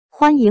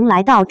欢迎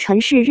来到陈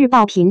氏日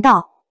报频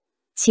道，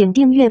请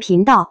订阅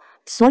频道，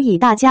所以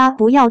大家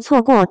不要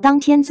错过当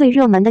天最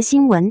热门的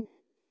新闻。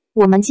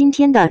我们今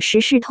天的时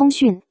事通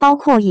讯包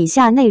括以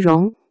下内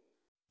容：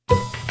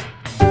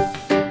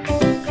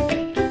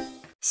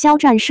肖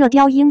战《射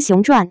雕英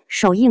雄传》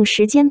首映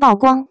时间曝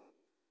光，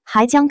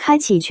还将开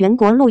启全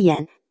国路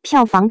演，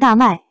票房大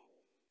卖。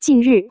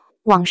近日，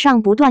网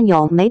上不断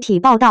有媒体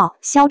报道，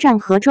肖战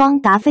和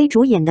庄达菲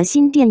主演的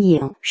新电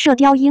影《射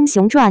雕英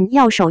雄传》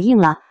要首映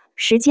了，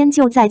时间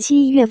就在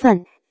7月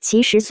份。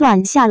其实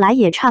算下来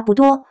也差不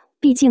多，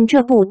毕竟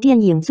这部电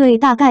影最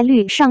大概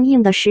率上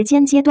映的时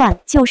间阶段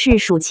就是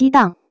暑期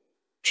档。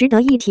值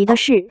得一提的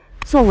是，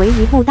作为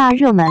一部大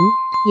热门，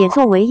也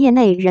作为业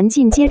内人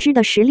尽皆知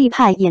的实力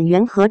派演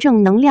员和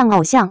正能量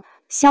偶像，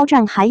肖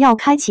战还要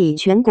开启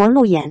全国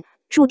路演，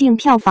注定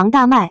票房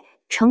大卖，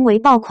成为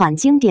爆款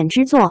经典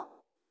之作。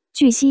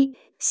据悉，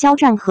肖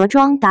战和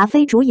庄达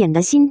菲主演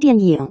的新电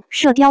影《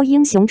射雕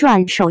英雄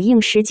传》首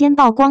映时间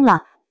曝光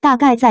了，大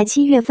概在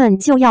7月份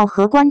就要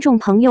和观众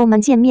朋友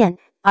们见面，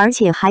而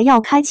且还要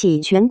开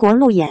启全国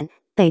路演，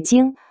北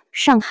京、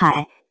上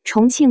海、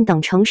重庆等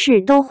城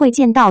市都会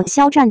见到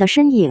肖战的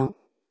身影。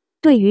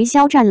对于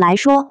肖战来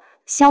说，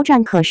肖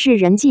战可是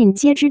人尽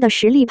皆知的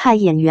实力派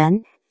演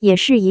员，也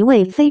是一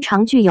位非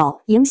常具有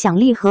影响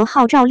力和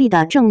号召力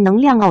的正能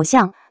量偶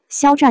像。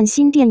肖战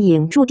新电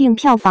影注定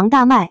票房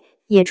大卖，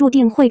也注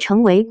定会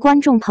成为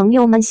观众朋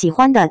友们喜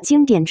欢的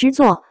经典之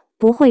作，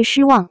不会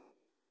失望。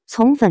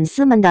从粉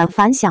丝们的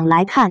反响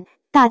来看，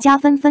大家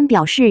纷纷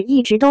表示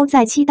一直都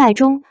在期待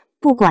中，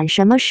不管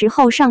什么时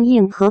候上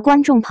映和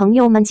观众朋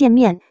友们见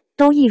面，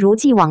都一如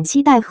既往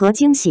期待和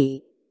惊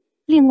喜。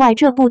另外，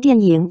这部电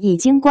影已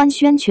经官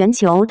宣全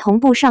球同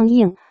步上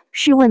映，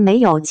试问没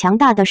有强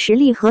大的实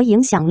力和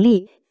影响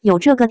力，有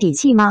这个底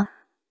气吗？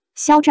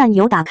肖战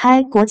有打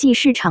开国际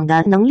市场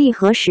的能力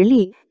和实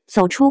力，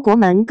走出国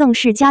门更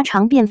是家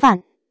常便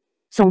饭。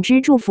总之，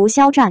祝福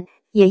肖战，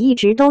也一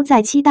直都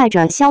在期待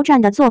着肖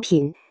战的作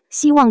品，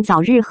希望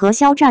早日和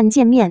肖战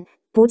见面，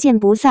不见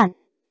不散。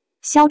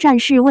肖战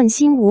是问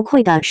心无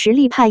愧的实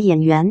力派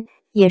演员，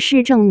也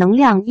是正能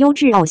量优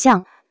质偶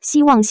像，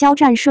希望肖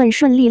战顺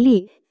顺利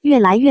利，越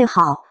来越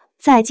好，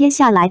在接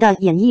下来的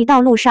演艺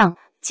道路上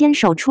坚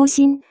守初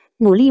心，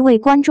努力为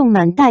观众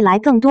们带来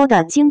更多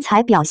的精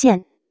彩表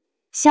现。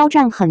肖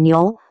战很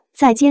牛，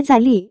再接再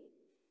厉。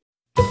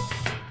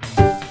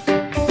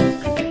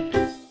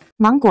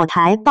芒果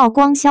台曝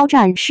光肖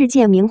战世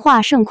界名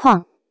画盛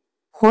况，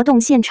活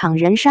动现场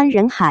人山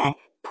人海，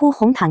铺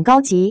红毯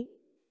高级。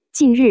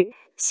近日，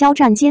肖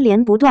战接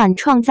连不断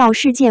创造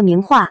世界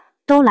名画，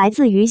都来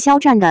自于肖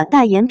战的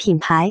代言品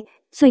牌。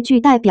最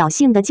具代表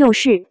性的就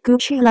是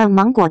Gucci 了，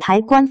芒果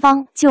台官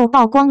方就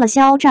曝光了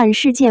肖战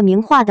世界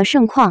名画的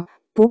盛况，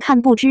不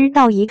看不知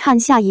道，一看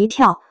吓一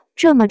跳。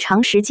这么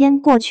长时间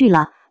过去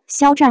了，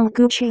肖战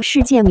Gucci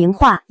世界名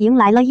画迎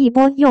来了一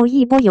波又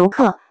一波游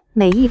客，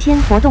每一天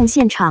活动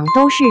现场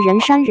都是人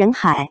山人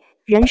海，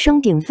人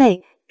声鼎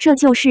沸，这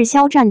就是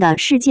肖战的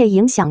世界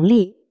影响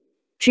力。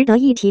值得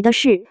一提的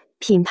是，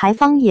品牌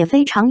方也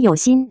非常有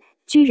心，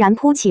居然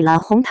铺起了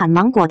红毯，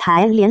芒果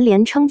台连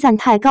连称赞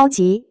太高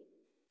级。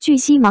据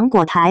悉，芒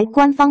果台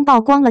官方曝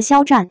光了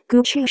肖战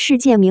Gucci 世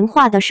界名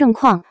画的盛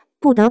况，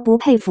不得不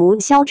佩服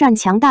肖战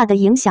强大的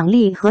影响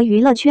力和娱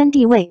乐圈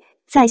地位。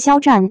在肖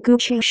战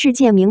Gucci 世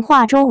界名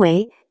画周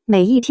围，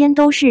每一天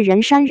都是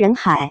人山人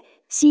海，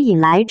吸引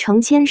来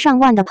成千上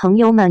万的朋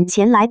友们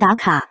前来打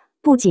卡。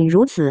不仅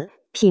如此，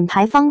品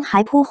牌方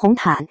还铺红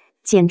毯，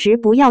简直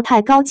不要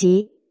太高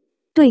级。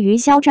对于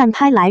肖战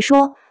派来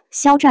说，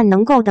肖战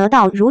能够得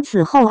到如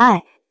此厚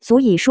爱，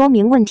足以说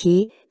明问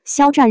题。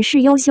肖战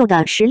是优秀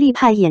的实力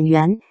派演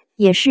员，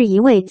也是一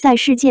位在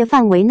世界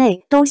范围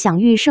内都享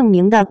誉盛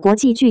名的国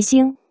际巨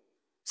星。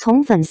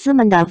从粉丝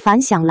们的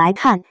反响来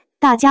看，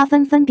大家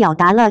纷纷表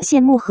达了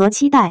羡慕和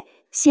期待，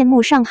羡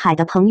慕上海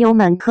的朋友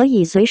们可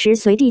以随时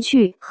随地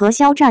去和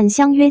肖战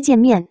相约见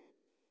面，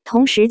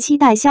同时期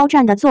待肖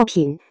战的作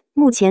品。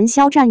目前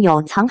肖战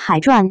有《藏海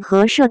传》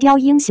和《射雕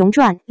英雄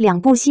传》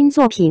两部新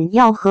作品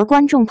要和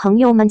观众朋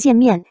友们见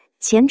面，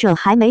前者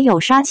还没有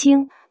杀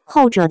青，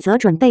后者则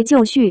准备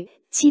就绪，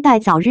期待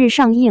早日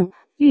上映，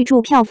预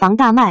祝票房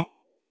大卖。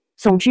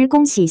总之，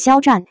恭喜肖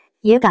战，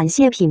也感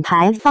谢品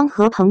牌方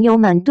和朋友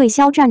们对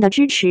肖战的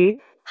支持。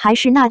还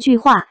是那句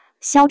话，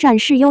肖战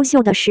是优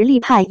秀的实力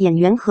派演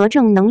员和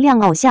正能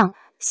量偶像，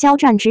肖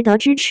战值得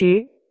支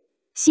持。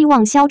希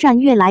望肖战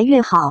越来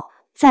越好，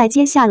在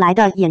接下来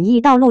的演艺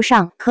道路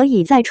上可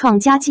以再创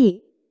佳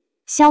绩。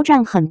肖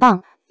战很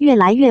棒，越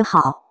来越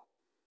好。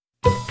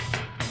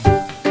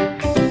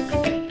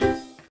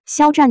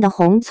肖战的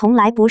红从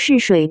来不是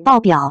水报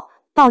表，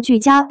爆剧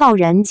+爆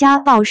人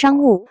+爆商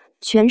务，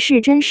全是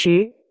真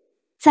实。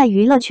在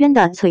娱乐圈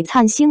的璀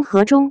璨星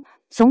河中，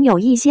总有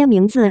一些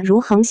名字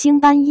如恒星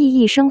般熠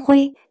熠生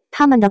辉，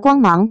他们的光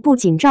芒不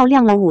仅照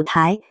亮了舞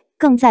台，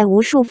更在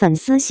无数粉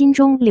丝心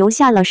中留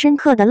下了深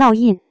刻的烙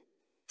印。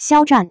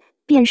肖战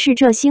便是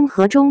这星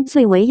河中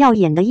最为耀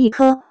眼的一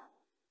颗。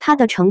他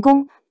的成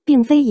功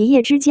并非一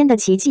夜之间的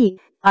奇迹，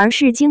而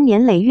是经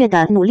年累月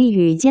的努力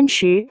与坚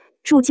持。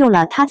铸就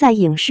了他在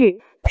影视、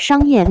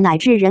商业乃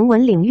至人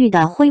文领域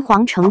的辉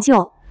煌成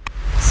就。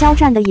肖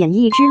战的演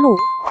艺之路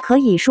可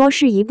以说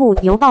是一部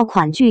由爆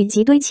款剧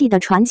集堆砌的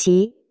传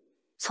奇。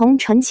从《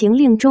陈情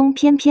令》中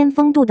翩翩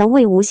风度的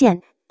魏无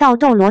羡，到《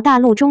斗罗大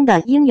陆》中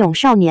的英勇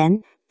少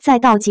年，再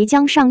到即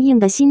将上映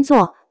的新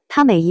作，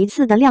他每一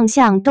次的亮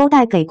相都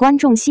带给观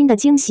众新的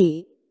惊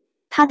喜。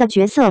他的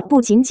角色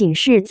不仅仅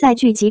是在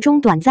剧集中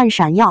短暂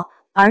闪耀，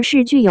而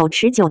是具有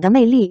持久的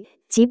魅力，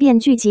即便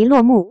剧集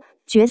落幕，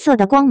角色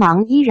的光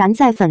芒依然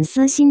在粉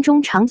丝心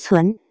中长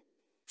存。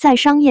在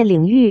商业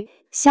领域，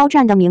肖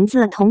战的名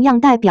字同样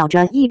代表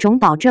着一种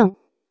保证。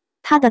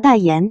他的代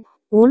言，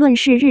无论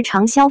是日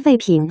常消费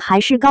品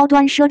还是高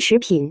端奢侈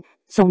品，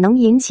总能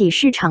引起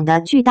市场的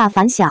巨大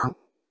反响。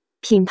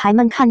品牌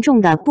们看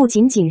重的不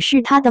仅仅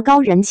是他的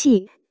高人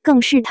气，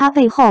更是他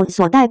背后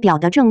所代表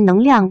的正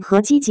能量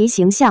和积极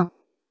形象。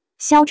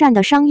肖战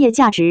的商业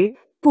价值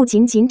不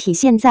仅仅体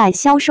现在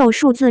销售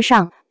数字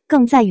上，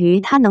更在于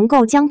他能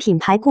够将品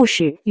牌故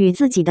事与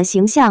自己的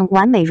形象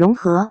完美融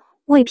合，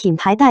为品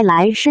牌带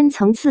来深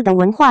层次的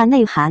文化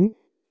内涵。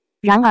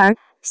然而，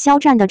肖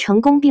战的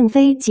成功并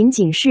非仅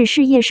仅是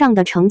事业上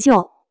的成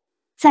就，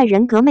在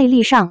人格魅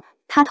力上，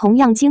他同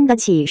样经得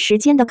起时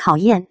间的考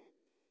验。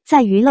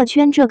在娱乐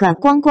圈这个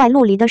光怪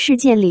陆离的世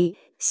界里，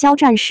肖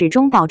战始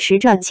终保持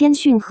着谦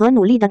逊和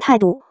努力的态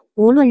度，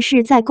无论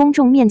是在公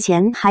众面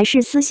前还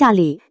是私下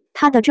里，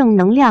他的正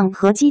能量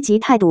和积极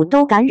态度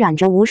都感染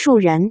着无数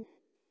人。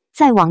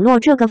在网络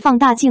这个放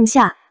大镜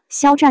下，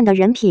肖战的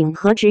人品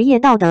和职业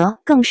道德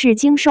更是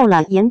经受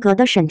了严格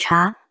的审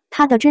查，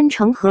他的真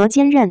诚和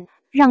坚韧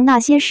让那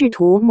些试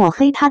图抹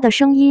黑他的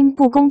声音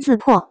不攻自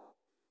破。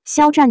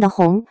肖战的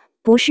红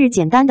不是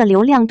简单的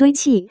流量堆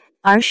砌，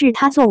而是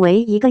他作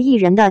为一个艺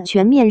人的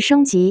全面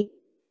升级。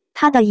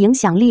他的影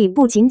响力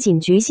不仅仅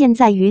局限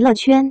在娱乐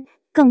圈，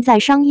更在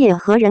商业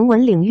和人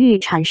文领域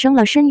产生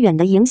了深远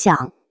的影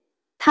响。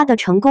他的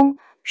成功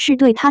是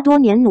对他多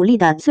年努力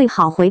的最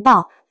好回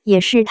报，也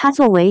是他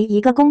作为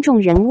一个公众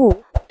人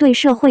物对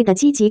社会的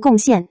积极贡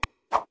献。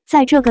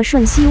在这个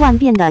瞬息万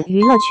变的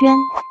娱乐圈，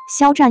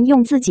肖战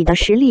用自己的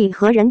实力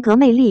和人格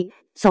魅力，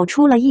走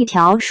出了一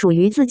条属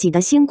于自己的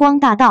星光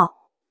大道。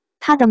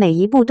他的每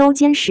一步都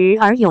坚实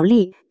而有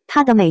力，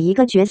他的每一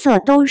个角色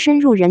都深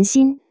入人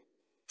心。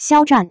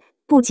肖战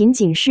不仅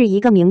仅是一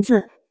个名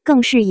字，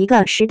更是一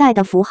个时代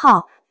的符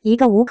号，一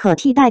个无可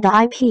替代的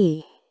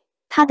IP。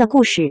他的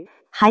故事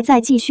还在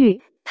继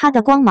续，他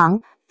的光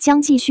芒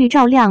将继续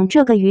照亮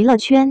这个娱乐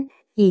圈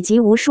以及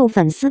无数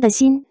粉丝的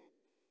心。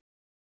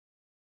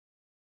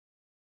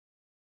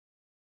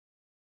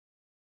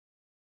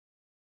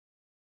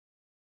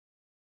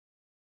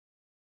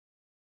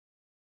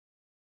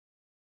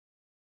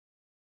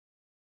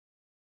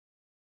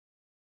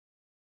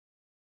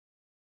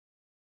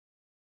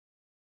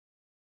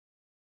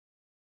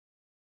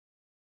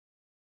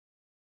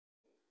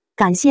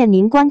感谢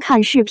您观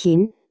看视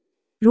频。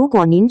如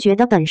果您觉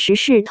得本时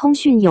事通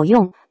讯有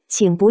用，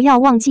请不要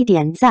忘记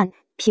点赞、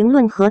评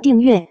论和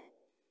订阅。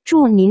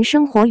祝您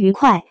生活愉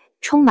快，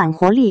充满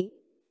活力。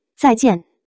再见。